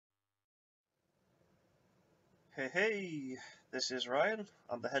Hey, this is Ryan.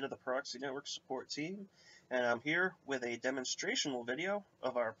 I'm the head of the Proxy Network support team, and I'm here with a demonstrational video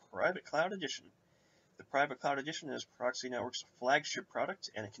of our Private Cloud Edition. The Private Cloud Edition is Proxy Network's flagship product,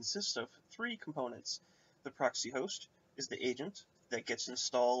 and it consists of three components. The proxy host is the agent that gets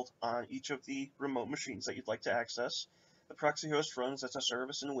installed on each of the remote machines that you'd like to access. The proxy host runs as a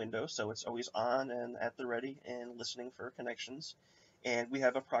service in Windows, so it's always on and at the ready and listening for connections. And we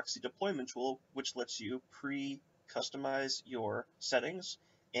have a proxy deployment tool which lets you pre-customize your settings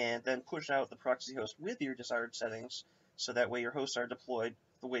and then push out the proxy host with your desired settings so that way your hosts are deployed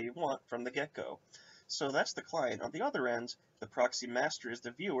the way you want from the get-go. So that's the client. On the other end, the proxy master is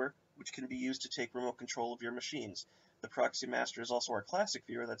the viewer, which can be used to take remote control of your machines. The proxy master is also our classic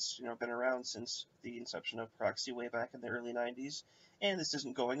viewer that's been around since the inception of proxy way back in the early 90s, and this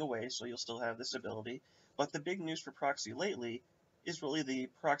isn't going away, so you'll still have this ability. But the big news for proxy lately is really the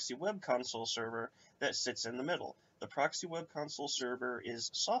proxy web console server that sits in the middle. The proxy web console server is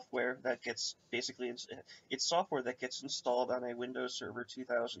software that gets it's software that gets installed on a Windows Server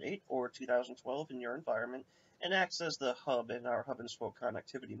 2008 or 2012 in your environment and acts as the hub in our hub and spoke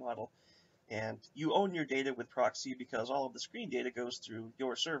connectivity model. And you own your data with proxy because all of the screen data goes through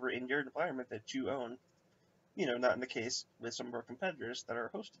your server in your environment that you own. Not in the case with some of our competitors that are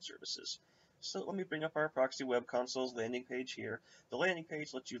hosted services. So let me bring up our Proxy Web Console's landing page here. The landing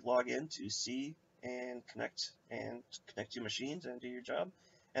page lets you log in to see and connect to machines and do your job.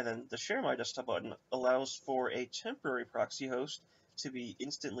 And then the Share My Desktop button allows for a temporary proxy host to be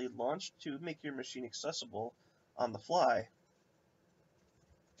instantly launched to make your machine accessible on the fly.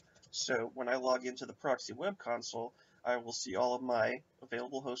 So when I log into the Proxy Web Console, I will see all of my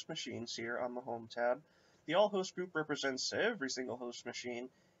available host machines here on the Home tab. The All Host group represents every single host machine,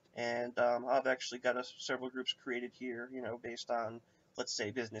 and I've actually got several groups created here, based on, let's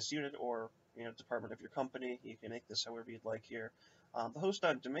say, business unit or, department of your company. You can make this however you'd like here. The Host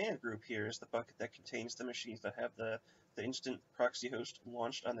on Demand group here is the bucket that contains the machines that have the instant proxy host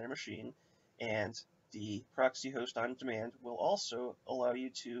launched on their machine, and the proxy host on demand will also allow you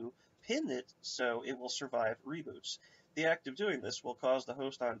to pin it so it will survive reboots. The act of doing this will cause the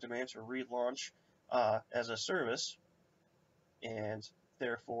host on demand to relaunch as a service, and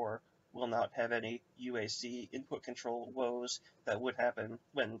therefore will not have any UAC input control woes that would happen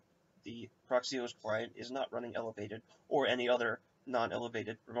when the proxy host client is not running elevated or any other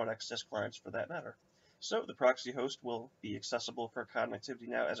non-elevated remote access clients for that matter. So the proxy host will be accessible for connectivity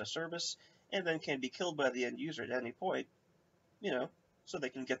now as a service, and then can be killed by the end user at any point, so they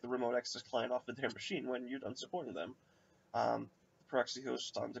can get the remote access client off of their machine when you're done supporting them. The proxy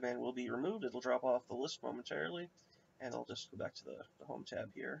host on demand will be removed. It'll drop off the list momentarily, and I'll just go back to the Home tab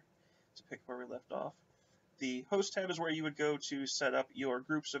here to pick where we left off. The Host tab is where you would go to set up your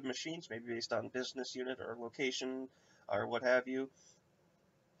groups of machines, maybe based on business unit or location or what have you.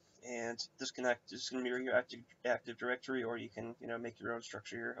 And this can mirror your Active Directory, or you can make your own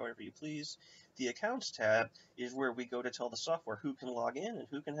structure here however you please. The Accounts tab is where we go to tell the software who can log in and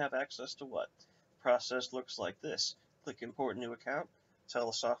who can have access to what. The process looks like this. Click Import New Account, tell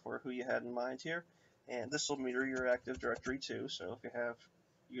the software who you had in mind here, and this will mirror your Active Directory too. So if you have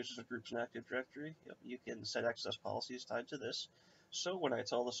users or groups in Active Directory, you can set access policies tied to this. So when I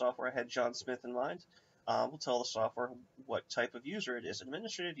tell the software I had John Smith in mind, we'll tell the software what type of user it is. An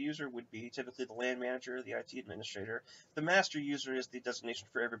administrative user would be typically the LAN manager, the IT administrator. The master user is the designation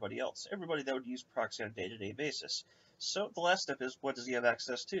for everybody else, everybody that would use proxy on a day-to-day basis. So the last step is, what does he have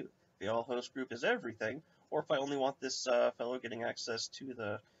access to? The all host group is everything, or if I only want this fellow getting access to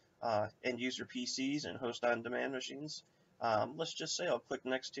the end user PCs and host on demand machines, let's just say I'll click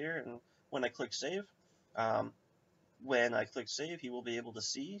next here, and when I click save, he will be able to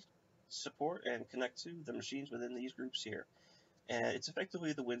see, support, and connect to the machines within these groups here. And it's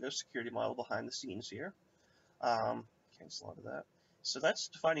effectively the Windows security model behind the scenes here. Cancel out of that. So that's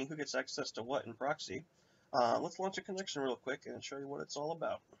defining who gets access to what in proxy. Let's launch a connection real quick and show you what it's all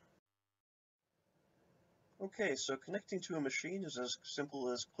about. Okay, so connecting to a machine is as simple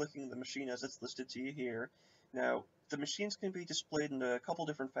as clicking the machine as it's listed to you here. Now, the machines can be displayed in a couple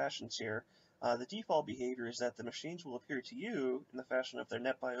different fashions here. The default behavior is that the machines will appear to you in the fashion of their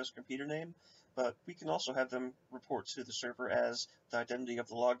NetBIOS computer name, but we can also have them report to the server as the identity of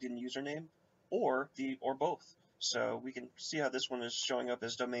the logged in username, or both. So we can see how this one is showing up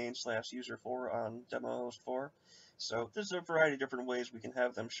as domain/user4 on demo host 4. So there's a variety of different ways we can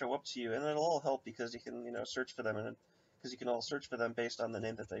have them show up to you, and it'll all help because you can search for them, and because you can all search for them based on the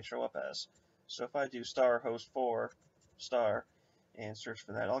name that they show up as. So if I do *host4* and search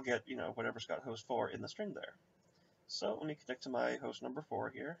for that, I'll get whatever's got host4 in the string there. So let me connect to my host number 4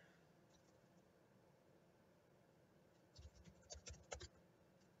 here.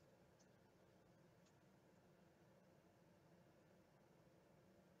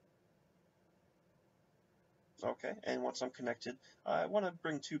 Okay, and once I'm connected, I want to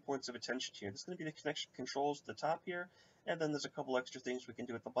bring 2 points of attention here. There's going to be the connection controls at the top here, and then there's a couple extra things we can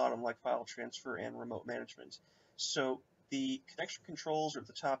do at the bottom, like file transfer and remote management. So the connection controls are at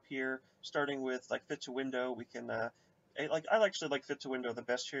the top here, starting with like fit to window. We can I actually like fit to window the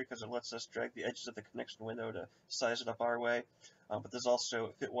best here because it lets us drag the edges of the connection window to size it up our way. But there's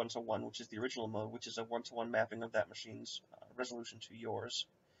also fit 1-to-1, which is the original mode, which is a 1-to-1 mapping of that machine's resolution to yours.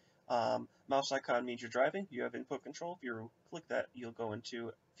 Mouse icon means you're driving. You have input control. If you click that, you'll go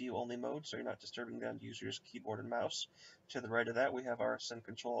into view-only mode, so you're not disturbing the end user's keyboard and mouse. To the right of that, we have our send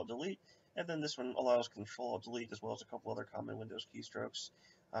Control-Alt-Delete, and then this one allows Control-Alt-Delete as well as a couple other common Windows keystrokes.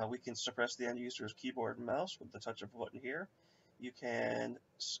 We can suppress the end user's keyboard and mouse with the touch of a button here. You can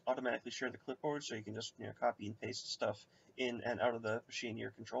automatically share the clipboard, so you can just copy and paste stuff in and out of the machine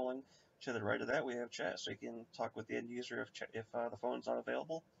you're controlling. To the right of that, we have chat, so you can talk with the end user if the phone's not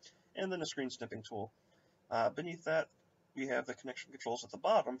available. And then a screen snipping tool. Beneath that, we have the connection controls at the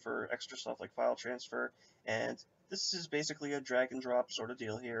bottom for extra stuff like file transfer, and this is basically a drag and drop sort of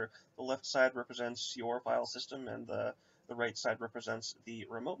deal here. The left side represents your file system, and the right side represents the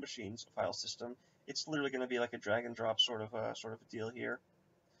remote machine's file system. It's literally going to be like a drag and drop sort of a deal here.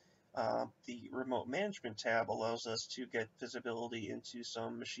 The remote management tab allows us to get visibility into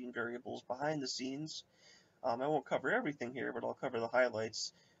some machine variables behind the scenes. I won't cover everything here, but I'll cover the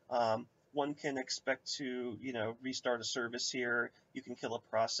highlights. One can expect to, restart a service here. You can kill a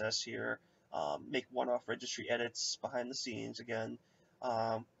process here, make one-off registry edits behind the scenes again.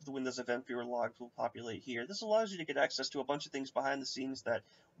 The Windows Event Viewer logs will populate here. This allows you to get access to a bunch of things behind the scenes that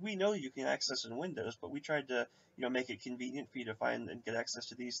we know you can access in Windows, but we tried to, make it convenient for you to find and get access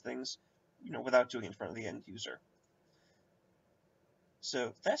to these things, without doing it in front of the end user.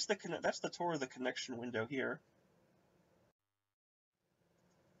 So that's the tour of the connection window here.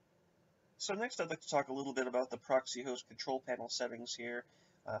 So next I'd like to talk a little bit about the proxy host control panel settings here.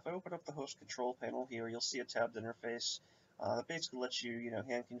 If I open up the host control panel here, you'll see a tabbed interface that basically lets you,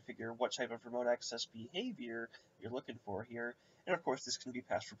 hand configure what type of remote access behavior you're looking for here. And of course, this can be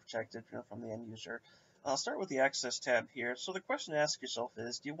password protected from the end user. I'll start with the access tab here. So the question to ask yourself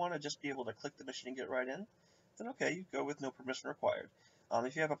is, do you want to just be able to click the machine and get right in? Then okay, you go with no permission required.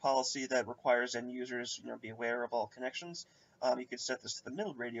 If you have a policy that requires end users, be aware of all connections, you can set this to the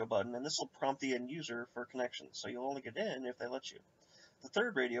middle radio button, and this will prompt the end user for connections. So you'll only get in if they let you. The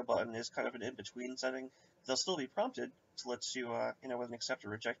third radio button is kind of an in-between setting. They'll still be prompted to let you, with an accept or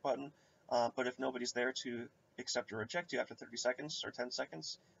reject button. But if nobody's there to accept or reject you after 30 seconds or 10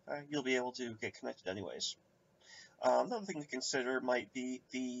 seconds, you'll be able to get connected anyways. Another thing to consider might be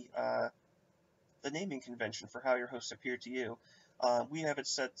the naming convention for how your hosts appear to you. We have it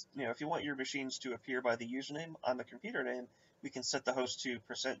set, if you want your machines to appear by the username on the computer name, we can set the host to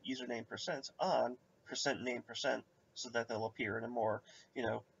 %username %on %name %, so that they'll appear in a more,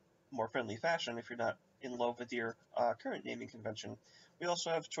 more friendly fashion if you're not in love with your current naming convention. We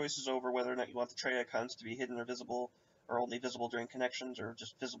also have choices over whether or not you want the tray icons to be hidden or visible, or only visible during connections, or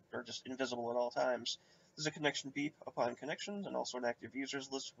just invisible at all times. There's a connection beep upon connections, and also an active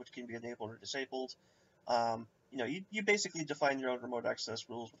users list, which can be enabled or disabled. You basically define your own remote access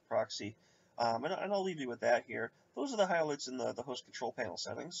rules with Proxy, and I'll leave you with that here. Those are the highlights in the host control panel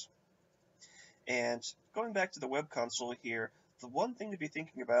settings. And going back to the web console here, the one thing to be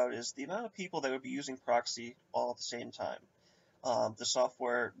thinking about is the amount of people that would be using Proxy all at the same time.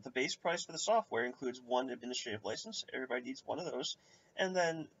 The base price for the software includes one administrative license. Everybody needs one of those. And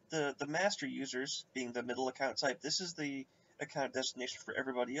then the master users, being the middle account type, this is the account destination for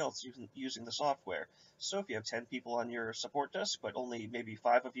everybody else using the software. So if you have 10 people on your support desk, but only maybe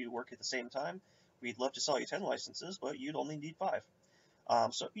 5 of you work at the same time, we'd love to sell you 10 licenses, but you'd only need 5.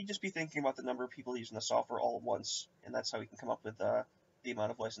 So you'd just be thinking about the number of people using the software all at once, and that's how you can come up with the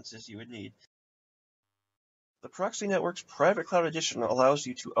amount of licenses you would need. The Proxy Network's Private Cloud Edition allows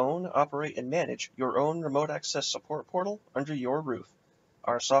you to own, operate, and manage your own remote access support portal under your roof.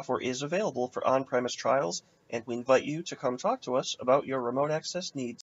 Our software is available for on-premise trials, and we invite you to come talk to us about your remote access needs.